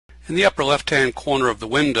In the upper left-hand corner of the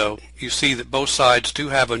window, you see that both sides do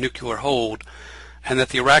have a nuclear hold and that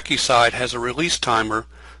the Iraqi side has a release timer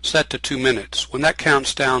set to 2 minutes. When that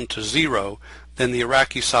counts down to 0, then the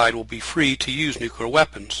Iraqi side will be free to use nuclear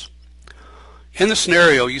weapons. In the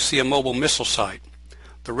scenario, you see a mobile missile site.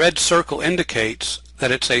 The red circle indicates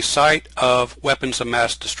that it's a site of weapons of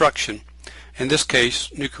mass destruction, in this case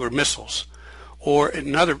nuclear missiles, or in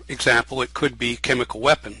another example it could be chemical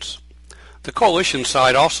weapons. The coalition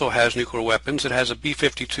side also has nuclear weapons. It has a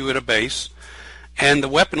B-52 at a base, and the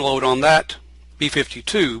weapon load on that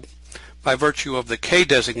B-52, by virtue of the K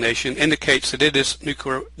designation, indicates that it is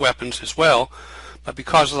nuclear weapons as well, but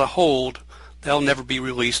because of the hold, they'll never be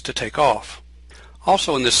released to take off.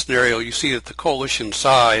 Also in this scenario, you see that the coalition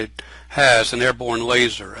side has an airborne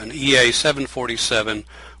laser, an EA-747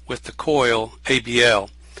 with the coil ABL.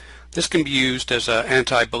 This can be used as an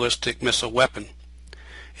anti-ballistic missile weapon.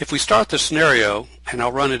 If we start the scenario, and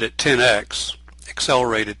I'll run it at 10x,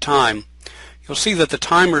 accelerated time, you'll see that the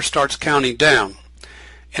timer starts counting down.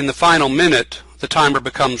 In the final minute, the timer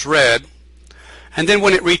becomes red, and then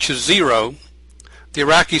when it reaches 0, the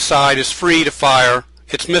Iraqi side is free to fire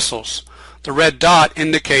its missiles. The red dot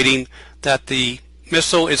indicating that the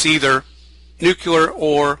missile is either nuclear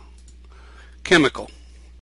or chemical.